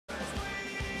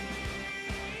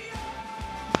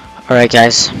Alright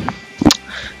guys,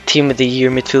 Team of the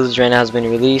Year midfielders right now has been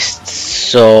released,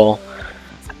 so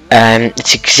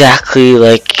it's exactly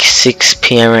like 6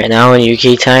 p.m. right now in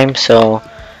UK time, so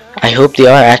I hope they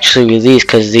are actually released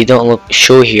because they don't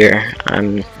show here,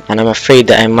 and I'm afraid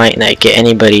that I might not get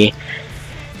anybody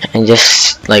and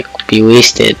just like be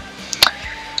wasted.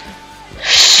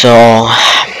 So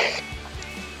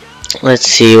let's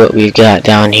see what we've got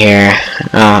down here.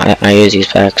 I use these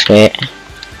packs, right?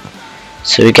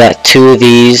 So we got 2 of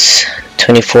these,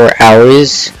 24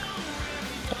 hours,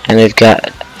 and we've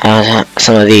got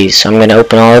some of these. So I'm gonna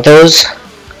open all of those.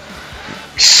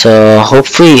 So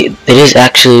hopefully it is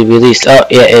actually released. Oh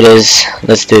yeah, it is.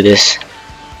 Let's do this.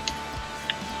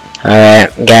 Alright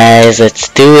guys, let's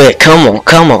do it. Come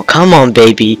on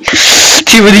baby.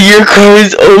 Team of the Year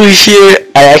cards. Oh shit,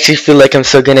 I actually feel like I'm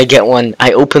still gonna get one.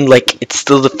 I opened like it's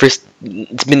still the first,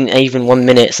 it's been even 1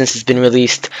 minute since it's been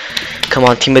released. Come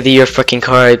on, Team of the Year fucking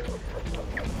card.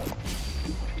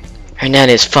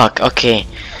 Hernandez, fuck, okay.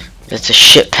 That's a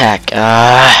shit pack.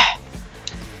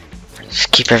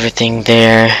 Just keep everything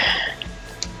there.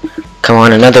 Come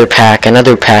on, another pack,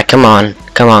 come on.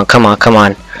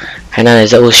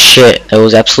 Hernandez, that was shit. That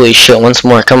was absolutely shit. Once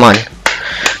more, come on,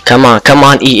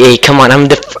 EA, come on.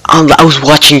 I was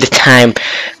watching the time,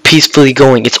 peacefully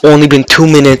going. It's only been 2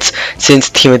 minutes since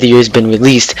Team of the Year has been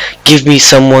released. Give me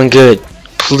someone good,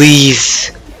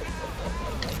 please.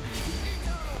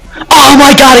 Oh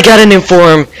my god, I got an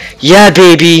inform. Yeah,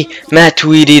 baby, Matt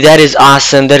Toty. That is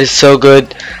awesome. That is so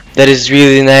good. That is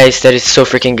really nice. That is so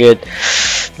freaking good.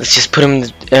 Let's just put him.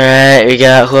 Alright, we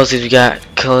got, who else did we got?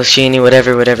 Colosini,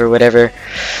 whatever.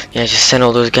 Yeah, just send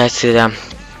all those guys to them.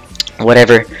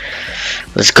 Whatever.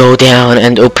 Let's go down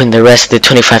and open the rest of the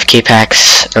 25k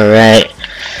packs. Alright.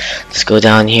 Let's go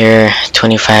down here.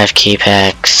 25k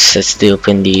packs. Let's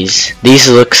open these. These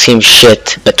seem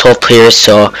shit, but 12 players,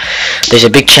 so there's a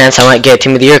big chance I might get a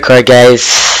Team of the Year card, guys.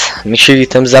 Make sure you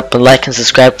thumbs up and like and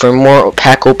subscribe for more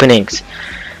pack openings.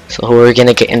 So who we're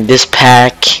gonna get in this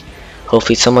pack?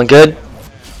 Hopefully someone good.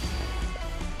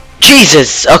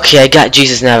 Jesus! Okay, I got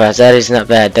Jesus Navas. That is not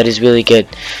bad. That is really good.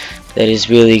 That is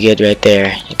really good right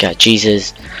there. I got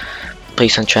Jesus.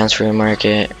 Place on transfer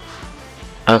market.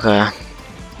 Okay.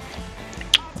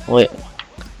 Wait.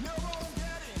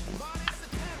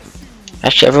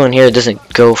 Actually, everyone here doesn't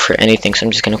go for anything, so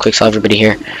I'm just gonna quick sell everybody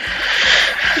here.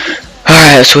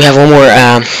 Alright, so we have one more,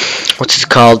 what's it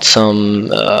called?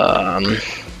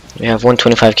 We have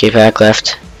 125k pack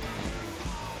left.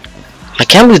 I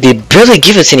can't believe they barely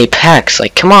give us any packs.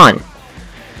 Like, come on.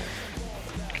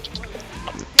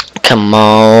 Come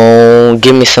on.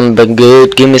 Give me somebody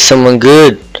good. Give me someone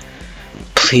good.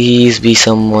 Please be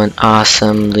someone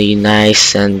awesomely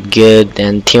nice and good.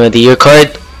 And Team of the Year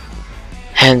card.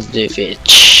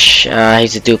 Handovich.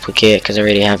 He's a duplicate because I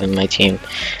already have him in my team.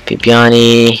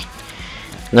 Bibiani.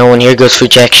 No one here goes for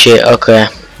jack shit. Okay.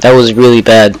 That was really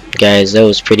bad, guys. That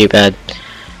was pretty bad.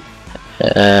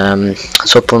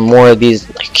 Let's open more of these.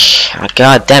 Like,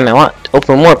 god damn it, I want to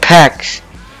open more packs.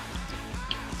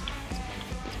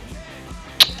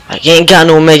 I ain't got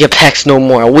no mega packs no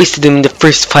more. I wasted them in the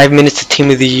first 5 minutes of Team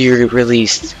of the Year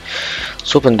released.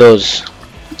 Let's open those.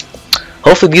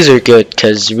 Hopefully these are good,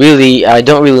 because really, I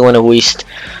don't really want to waste.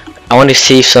 I want to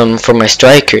save some for my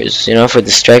strikers, you know, for the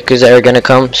strikers that are gonna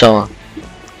come. So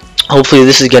hopefully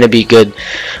this is gonna be good.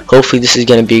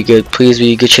 Please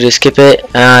be good. Should I skip it?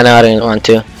 No, I didn't want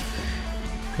to.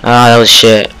 That was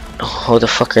shit. Who the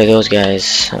fuck are those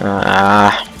guys?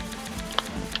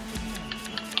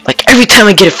 Like every time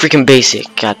I get a freaking basic.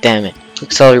 God damn it.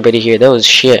 Look at everybody here. That was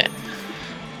shit.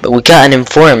 But we got an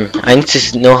inform. I need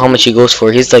to know how much he goes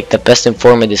for. He's like the best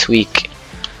informer this week,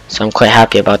 so I'm quite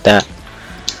happy about that.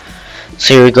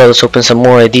 So here we go. Let's open some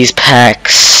more of these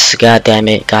packs. God damn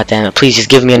it. Please just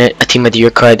give me a Team of the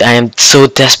Year card. I am so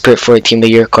desperate for a Team of the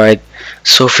Year card.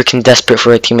 So freaking desperate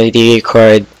for a Team of the Year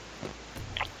card.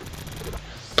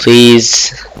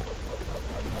 Please.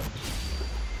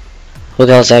 Who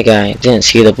the hell's that guy? Didn't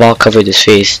see the ball covered his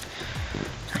face.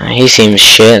 He seems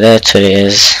shit. That's what it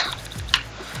is.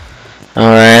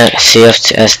 Alright. CF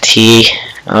to ST.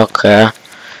 Okay.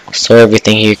 Store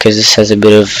everything here because this has a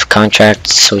bit of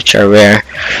contracts which are rare.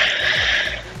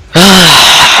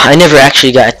 I never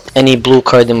actually got any blue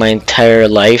card in my entire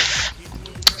life,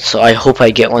 so I hope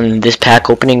I get one in this pack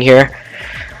opening here.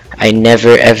 I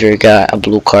never ever got a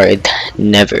blue card,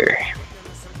 never.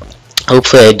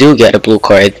 Hopefully I do get a blue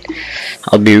card.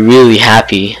 I'll be really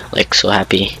happy, like so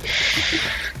happy.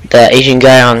 The Asian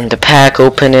guy on the pack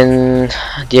opening,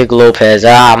 Diego Lopez.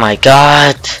 Ah my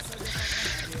god,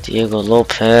 Diego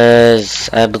Lopez.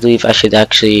 I believe I should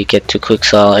actually get to quick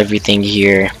sell everything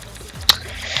here.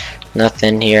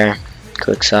 Nothing here.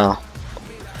 Quick sell.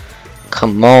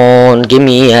 Come on, give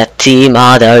me a team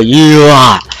of the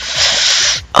year.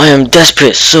 I am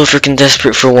desperate, so freaking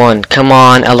desperate for one. Come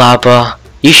on, Alaba.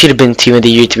 You should have been team of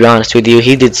the year, to be honest with you.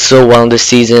 He did so well this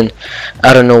season.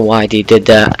 I don't know why they did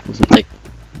that. Like,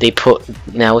 they put,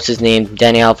 now what's his name?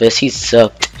 Danny Alves. He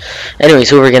sucked. Anyways,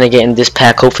 who we're gonna get in this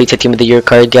pack? Hopefully it's a team of the year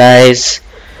card, guys.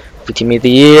 For team of the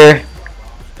year.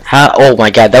 How? Oh my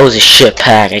god, that was a shit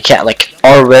pack. I can't, like,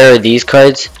 all rare these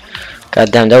cards.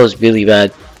 God damn, that was really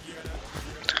bad.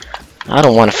 I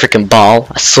don't want a freaking ball,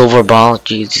 a silver ball.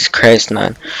 Jesus Christ,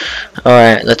 man.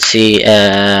 Alright, let's see.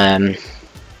 My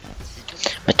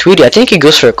Tweety, I think he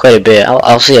goes for quite a bit.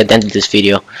 I'll see at the end of this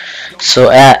video. So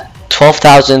at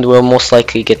 12,000, we'll most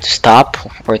likely get to stop,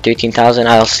 or 13,000.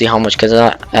 I'll see how much, because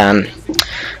I'm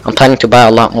planning to buy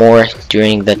a lot more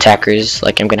during the attackers.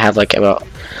 Like, I'm gonna have like about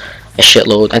a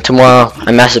shitload. And tomorrow,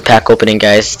 a massive pack opening,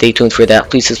 guys. Stay tuned for that.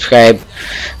 Please subscribe.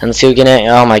 And let's see what we're gonna.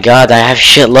 Oh my god, I have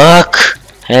shit luck.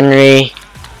 Henry,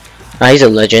 he's a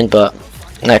legend, but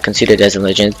not considered as a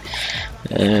legend.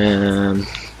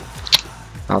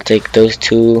 I'll take those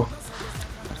two.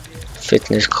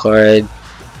 Fitness card.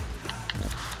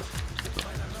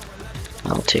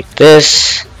 I'll take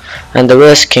this, and the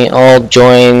rest can all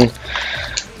join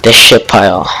the shit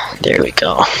pile. There we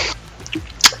go.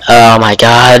 Oh my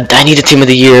god, I need a team of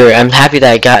the year. I'm happy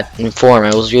that I got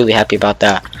informed. I was really happy about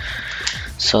that.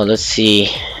 So let's see.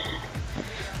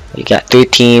 We got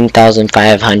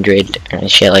 13,500 and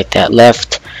shit like that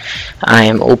left. I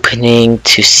am opening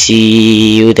to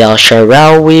see Udal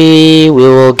Sharawi. We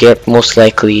will get most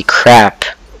likely crap.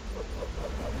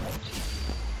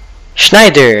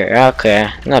 Schneider, okay,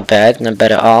 not bad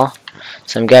at all.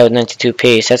 Some guy with 92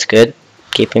 pace, that's good.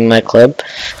 Keeping my club.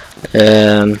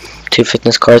 2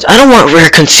 fitness cards. I don't want rare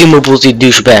consumables, you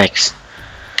douchebags.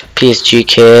 PSG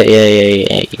kit,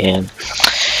 yeah.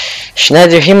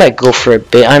 Schneider, he might go for a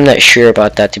bit. I'm not sure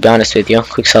about that, to be honest with you.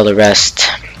 Quick sell the rest.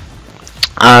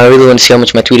 I really want to see how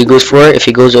much my Tweety goes for. If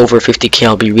he goes over 50k,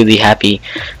 I'll be really happy,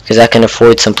 because I can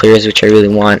afford some players which I really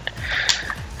want.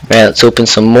 Right, let's open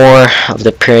some more of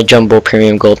the Jumbo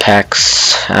Premium Gold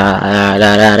Packs. I'm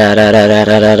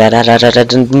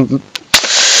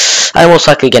most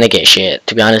likely gonna get shit,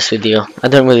 to be honest with you. I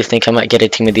don't really think I might get a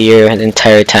team of the year the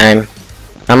entire time.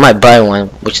 I might buy one,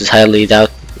 which is highly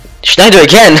doubt. Schneider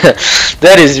again!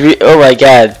 That is oh my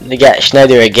god, they got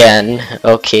Schneider again.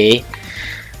 Okay.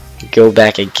 Go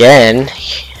back again.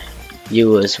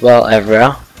 You as well,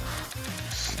 Evra.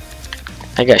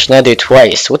 I got Schneider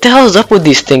twice. What the hell is up with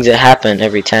these things that happen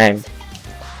every time?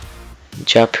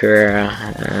 Jump here.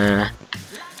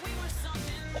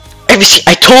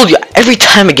 I told you, every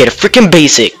time I get a freaking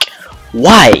basic.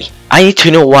 Why? I need to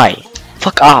know why.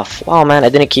 Fuck off. Wow, man, I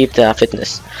didn't keep the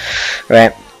fitness.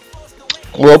 Right.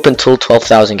 We'll open till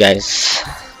 12,000, guys.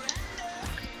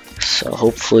 So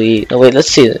hopefully, no wait, let's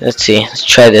see, let's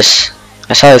try this.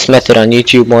 I saw this method on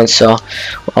YouTube once, so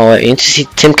you need to see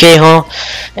Tim Cahill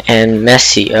and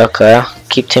Messi. Okay,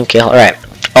 keep Tim Cahill.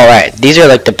 Alright, these are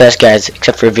like the best guys,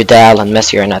 except for Vidal and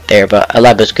Messi are not there, but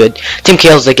Alaba's good. Tim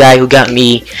Cahill's the guy who got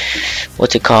me,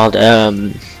 what's it called,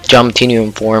 John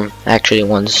Martino form, actually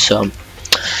once, so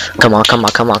come on,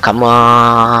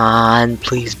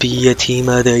 please be a team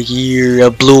of the year, a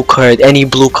blue card, any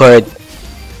blue card.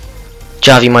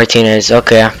 Javi Martinez,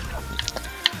 okay.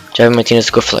 Javi Martinez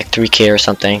go for like 3k or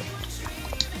something.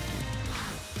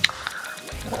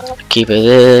 Keep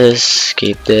this.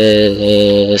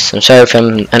 I'm sorry if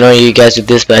I'm annoying you guys with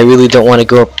this, but I really don't want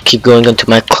to keep going into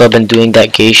my club and doing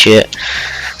that gay shit.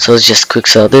 So let's just quick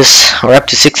sell this. We're up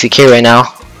to 60k right now.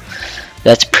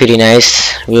 That's pretty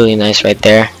nice, really nice right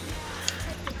there.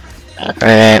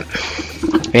 Alright,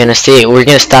 we're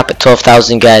gonna stop at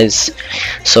 12,000, guys.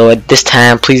 So at this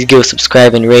time, please give a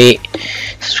subscribe and rate,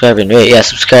 subscribe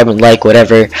and like,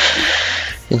 whatever.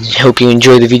 And hope you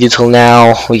enjoyed the video till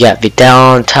now. We got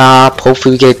Vidal on top.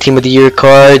 Hopefully we get a team of the year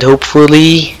card.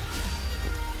 Hopefully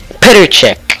Petr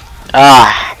Cech.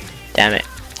 Damn it.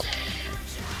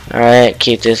 Alright,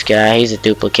 keep this guy. He's a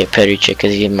duplicate Petr Cech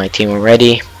because he's in my team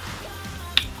already.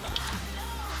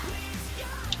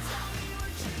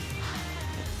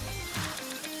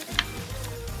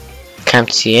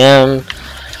 CM.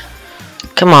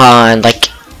 Come on,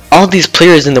 like all these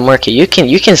players in the market, you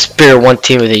can spare one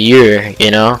team of the year,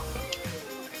 you know.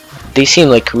 They seem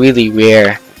like really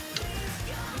rare.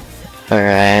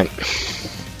 Alright.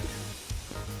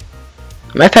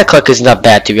 My pack luck is not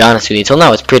bad, to be honest with you. Till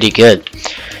now it's pretty good.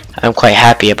 I'm quite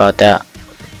happy about that.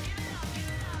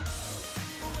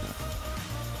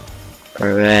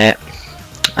 Alright.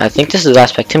 I think this is the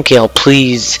last pack. Tim Cahill,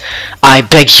 please. I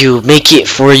beg you, make it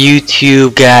for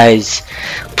YouTube, guys.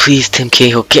 Please, Tim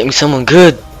Cahill, get me someone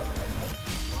good.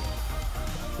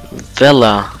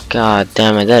 Villa. God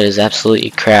damn it, that is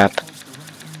absolutely crap.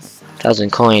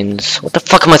 1,000 coins. What the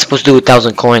fuck am I supposed to do with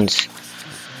 1,000 coins?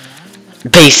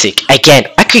 Basic. Again,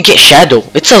 I could get Shadow.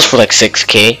 It sells for like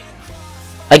 6k.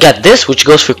 I got this, which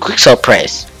goes for quick sell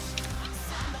price.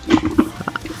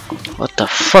 What the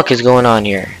fuck is going on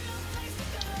here?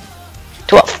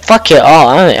 What? Fuck it all.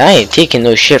 I ain't taking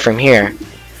no shit from here.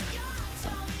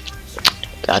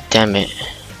 God damn it.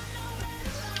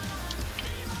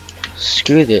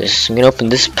 Screw this. I'm gonna open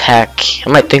this pack. I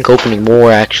might think opening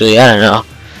more actually. I don't know.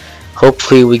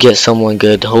 Hopefully we get someone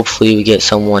good. Hopefully we get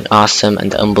someone awesome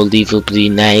and unbelievably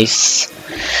nice.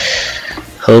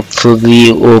 Hopefully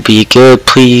it will be good.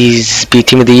 Please be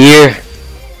team of the year.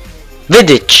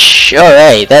 Vidic.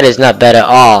 Alright, that is not bad at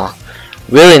all.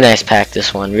 Really nice pack,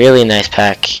 this one. Really nice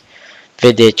pack.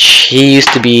 Vidic. He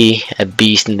used to be a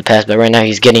beast in the past, but right now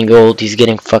he's getting old. He's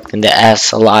getting fucked in the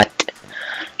ass a lot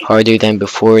harder than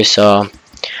before, so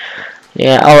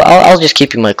yeah, I'll just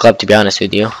keep you my club, to be honest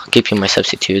with you. I'll keep you my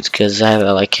substitutes because I have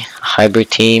a like hybrid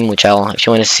team, which if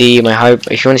you want to see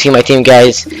my team,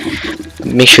 guys,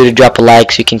 make sure to drop a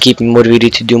like so you can keep me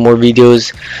motivated to do more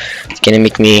videos. It's gonna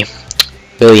make me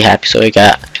really happy. So I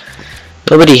got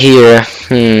nobody here.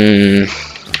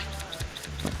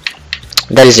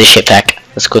 That is a shit pack.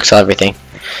 Let's quick sell everything.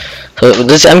 So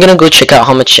this, I'm gonna go check out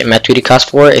how much Matt Tweedy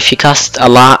costs for. If he costs a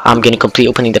lot, I'm gonna complete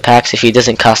opening the packs. If he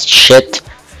doesn't cost shit,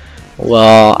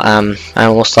 well, I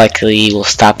most likely will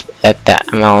stop at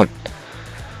that amount.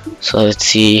 So let's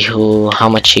see how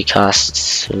much he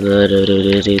costs. We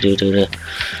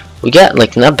got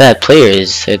like not bad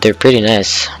players. They're pretty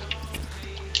nice.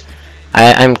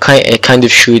 I'm kind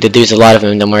of sure that there's a lot of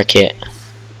them in the market.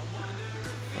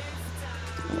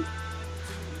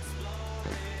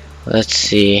 Let's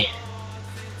see.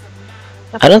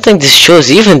 I don't think this shows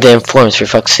even the informs, for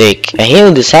fuck's sake. I hate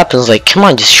when this happens. Like, come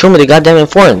on, just show me the goddamn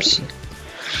informs.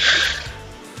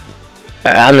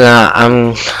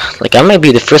 I'm like, I might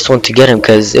be the first one to get him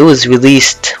because it was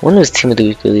released. When was Team of the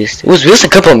Week released? It was released a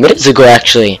couple of minutes ago,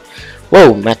 actually.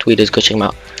 Whoa, Matt Tweedy, go check him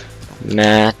out.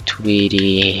 Matt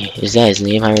Tweedy, is that his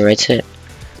name? How he writes it?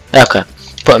 Okay,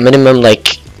 put a minimum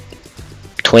like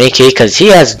 20k because he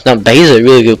has not. But he's a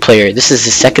really good player. This is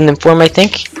his second inform, I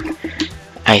think.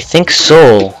 I think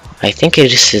so. I think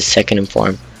it is his second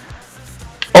inform.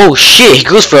 Oh shit, he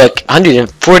goes for like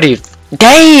 140.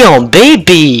 Damn,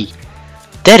 baby!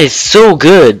 That is so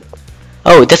good.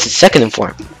 Oh, that's his second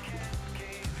inform.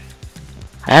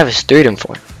 I have his third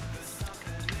inform.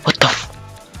 What the f—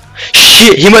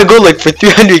 shit, he might go like for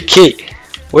 300k.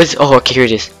 Where's— oh, okay, here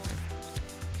it is.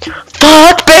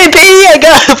 Fuck, baby! I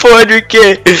got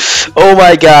 400k. Oh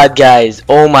my god, guys.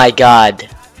 Oh my god.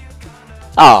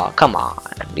 Oh, come on.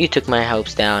 You took my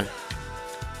hopes down.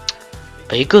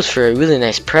 But he goes for a really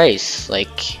nice price.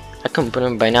 Like, I can put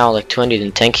him by now like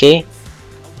 210k.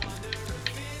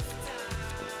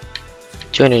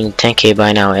 210k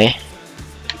by now, eh?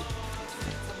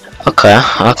 Okay.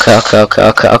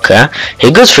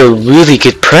 He goes for a really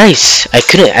good price. I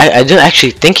didn't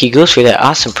actually think he goes for that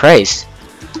awesome price.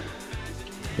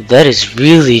 That is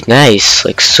really nice.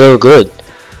 Like, so good.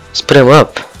 Let's put him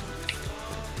up.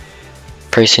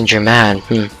 Paris Saint-Germain.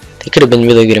 They could have been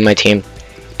really good in my team.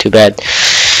 Too bad.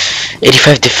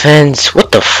 85 defense.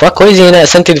 What the fuck? Why is he in that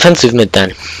center defensive mid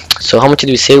then? So how much did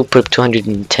we say? We put up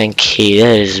 210k.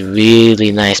 That is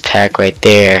really nice pack right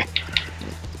there.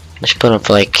 Let's put him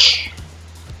for like—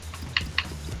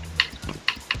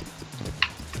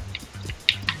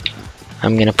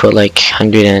 I'm gonna put like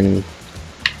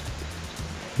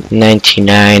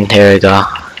 199. There we go.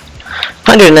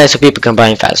 109 so people can buy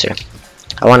him faster.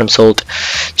 I want him sold.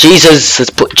 Jesus,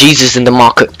 let's put Jesus in the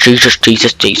market. Jesus.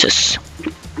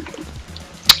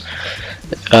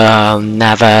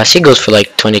 Navas, he goes for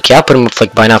like 20k. I'll put him up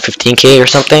like by now 15k or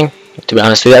something. To be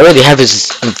honest with you, I already have his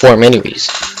inform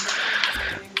anyways.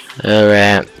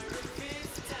 Alright.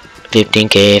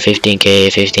 15k.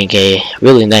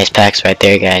 Really nice packs right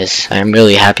there, guys. I'm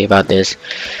really happy about this.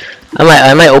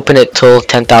 I might open it till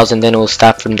 10,000, then we'll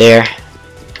stop from there.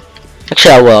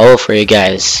 Actually, I will for you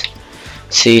guys.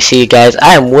 So you see, guys,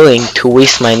 I am willing to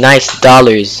waste my nice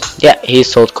dollars. Yeah, he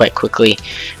sold quite quickly.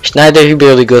 Schneider, he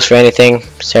barely goes for anything.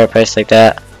 Sarah price like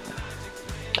that.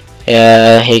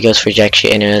 Yeah, he goes for jack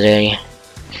shit and anything.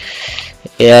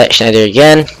 Yeah, Schneider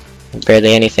again.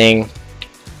 Barely anything.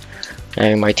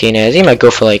 And Martinez, he might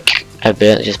go for like a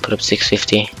bit. Just put up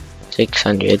 650.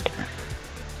 600.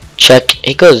 Check.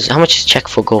 He goes. How much does check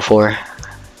for go for?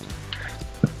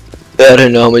 I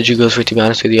don't know how much it goes for, to be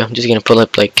honest with you. I'm just gonna pull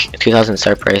up like 2,000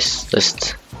 star price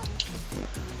list.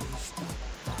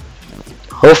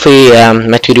 Hopefully,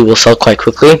 my Toty will sell quite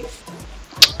quickly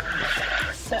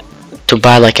to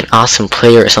buy like an awesome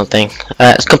player or something.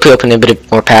 Let's complete opening a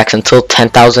bit more packs until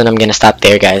 10,000. I'm gonna stop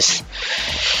there, guys.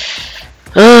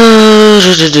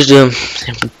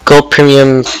 Gold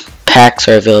premium packs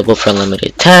are available for a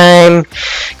limited time.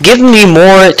 Give me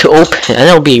more to open and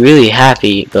I'll be really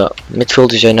happy, but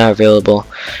midfielders are not available.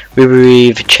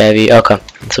 Ribery, Chevy. Okay,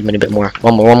 let's open a bit more.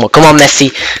 One more. Come on,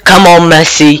 Messi. Come on,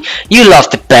 Messi. You love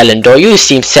the Ballon d'Or. You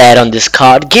seem sad on this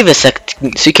card. Give us a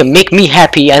so you can make me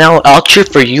happy, and I'll cheer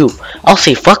for you. I'll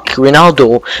say fuck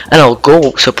Ronaldo, and I'll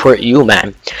go support you,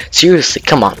 man. Seriously,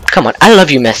 come on. I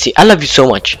love you, Messi. I love you so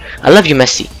much. I love you,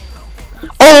 Messi.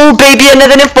 Oh baby,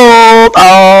 another inform.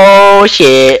 Oh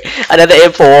shit, another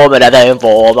inform. Oh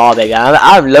my god,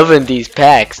 I'm loving these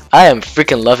packs. I am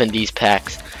freaking loving these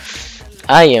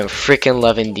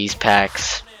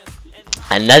packs.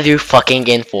 Another fucking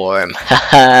inform.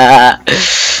 How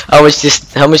much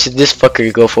did this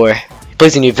fucker go for? He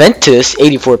plays in Juventus,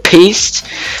 84 pace.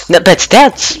 Not bad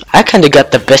stats. I kinda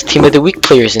got the best team of the week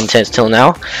players in tense till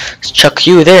now. Let's chuck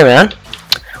you there, man.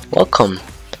 Welcome.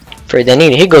 For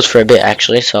Danini, he goes for a bit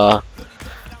actually, so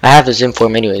I have his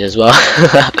inform anyways as well.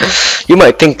 You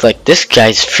might think like this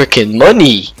guy's freaking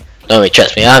money. No, wait,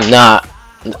 trust me, I'm not.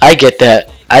 I get that.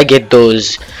 I get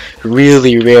those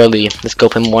really rarely. Let's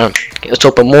open more. Let's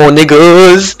open more,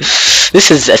 niggas.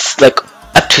 This is like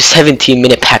up to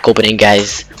 17-minute pack opening,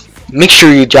 guys. Make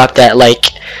sure you drop that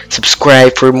like,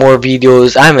 subscribe for more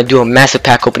videos. I'm gonna do a massive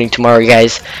pack opening tomorrow,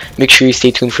 guys. Make sure you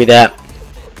stay tuned for that.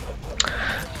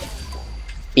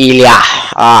 Ilya,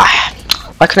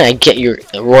 why couldn't I get your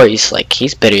Royce? Like,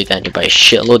 he's better than you by a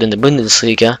shitload in the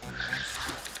Bundesliga.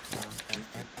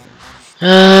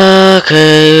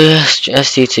 Okay,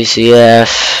 STTCF.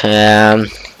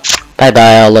 Bye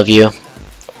bye, I love you.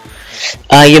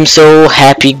 I am so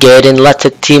happy getting lots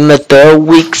of team of the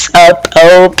weeks up.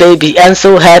 Oh baby, I'm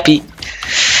so happy.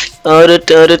 Come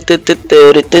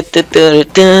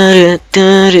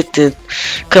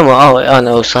on, oh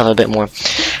no, still have a bit more.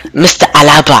 Mr.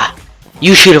 Alaba,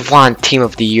 you should have won Team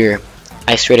of the Year.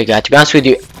 I swear to God, to be honest with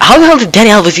you, how the hell did Dani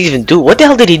Alves even do? What the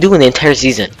hell did he do in the entire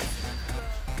season?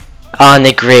 Oh,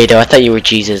 Negredo, I thought you were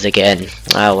Jesus again.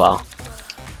 Oh well.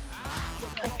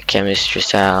 Chemistry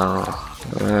style.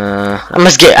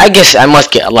 I guess I must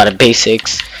get a lot of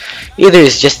basics. Either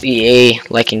it's just EA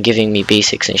liking giving me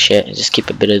basics and shit, and just keep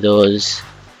a bit of those.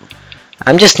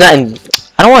 I'm just not in,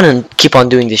 I don't want to keep on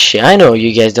doing this shit. I know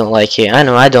you guys don't like it. I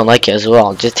know I don't like it as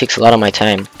well. It just takes a lot of my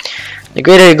time. The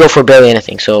greater you go for barely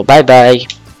anything. So bye bye.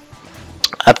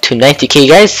 Up to 90k,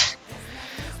 guys.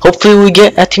 Hopefully we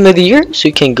get a Team of the Year, so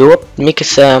you can go up and make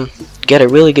us get a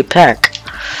really good pack.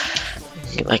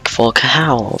 Like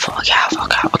Falcao.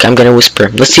 Okay, I'm gonna whisper.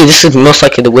 Let's see. This is most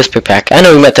likely the whisper pack. I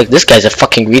know we might think this guy's a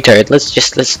fucking retard. Let's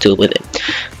do it with it.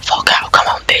 Falcao, come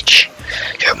on, bitch.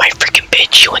 You're my freaking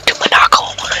bitch. You went to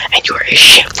Monaco and you're a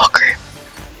shit fucker.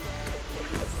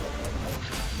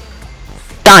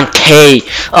 Dante.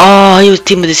 Oh, he was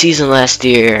team of the season last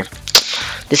year.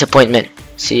 Disappointment.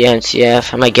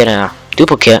 CF. I might get a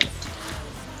duplicate.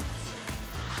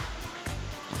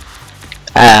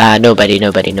 Nobody.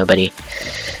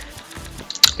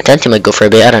 Dante might go for a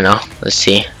bit, I don't know. Let's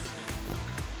see.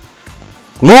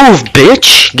 Move,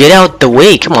 bitch! Get out the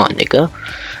way, come on, nigga.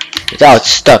 Oh, it's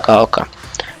stuck. Oh, okay.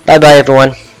 Bye bye,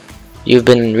 everyone. You've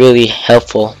been really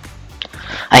helpful.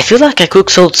 I feel like I could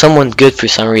sold someone good for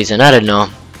some reason, I don't know.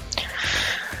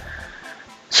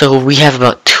 So we have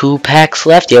about 2 packs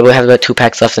left. Yeah, we have about 2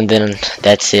 packs left, and then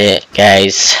that's it,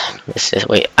 guys.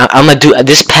 Wait, I'm gonna do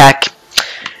this pack.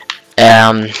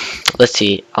 Let's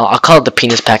see. I'll call it the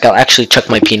penis pack. I'll actually chuck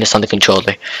my penis on the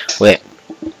controller. Wait.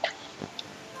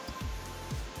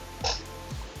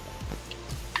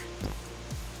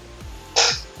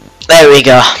 There we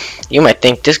go. You might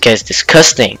think this guy's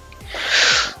disgusting.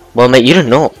 Well, mate, you don't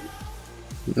know.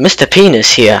 Mr.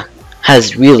 Penis here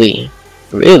has really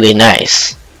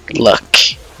nice luck.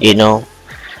 You know.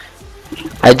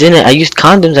 I used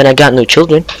condoms and I got no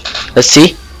children. Let's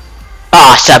see.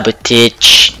 Ah,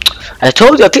 sabotage. I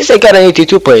told you, at least I got an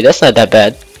 82 play. That's not that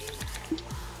bad.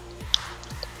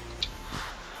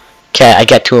 Okay, I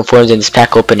got 2 informs in this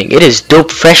pack opening. It is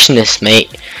dope freshness, mate.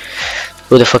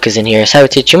 Who the fuck is in here?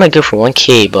 Sabotage, you might go for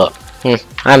 1k, but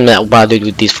I'm not bothered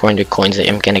with these 400 coins that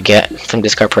I'm gonna get from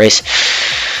this card price.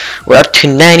 We're up to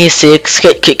 96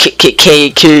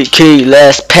 k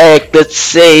last pack. Let's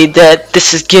say that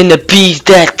this is gonna be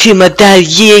that Team of the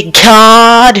Year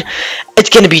card. It's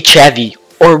gonna be Xavi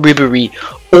or Ribery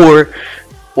or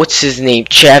what's his name?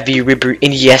 Xavi, Ribery,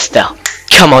 Iniesta.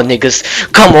 Come on,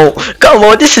 niggas. Come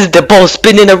on. This is the ball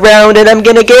spinning around, and I'm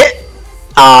gonna get.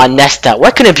 Ah, Nesta.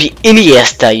 Why couldn't it be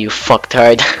Iniesta, you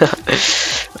fucktard?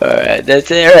 Alright, that's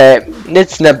it. Alright,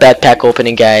 that's not bad pack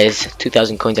opening, guys.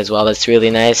 2,000 coins as well. That's really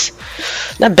nice.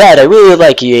 Not bad. I really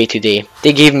like EA today.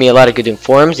 They gave me a lot of good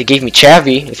informs. They gave me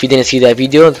Xavi. If you didn't see that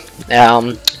video,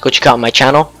 go check out my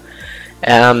channel.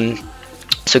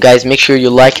 So guys, make sure you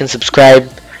like and subscribe.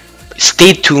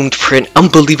 Stay tuned for an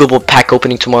unbelievable pack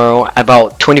opening tomorrow.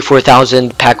 About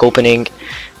 24,000 pack opening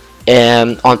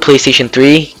on PlayStation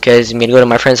 3, because I'm gonna go to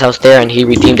my friend's house there and he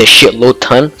redeemed a shitload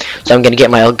ton. So I'm gonna get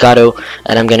my Elgato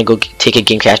and I'm gonna go take a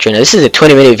game capture. Now this is a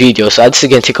 20-minute video, so this is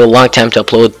gonna take a long time to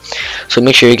upload. So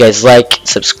make sure you guys like,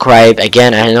 subscribe.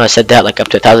 Again, I know I said that like up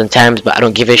to 1,000 times, but I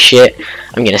don't give a shit.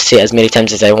 I'm gonna say it as many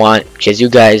times as I want, because you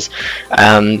guys,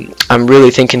 I'm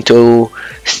really thinking to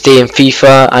stay in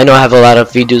FIFA. I know I have a lot of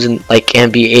videos in like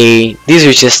NBA. These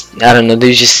are just, I don't know,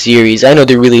 they're just series. I know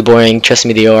they're really boring, trust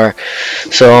me, they are.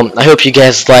 So I hope you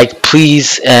guys like.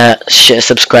 Please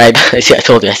subscribe. See, I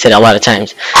told you, I said it a lot of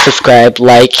times. Subscribe,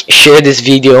 like, share this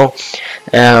video,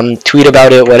 tweet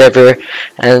about it, whatever.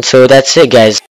 And so that's it, guys.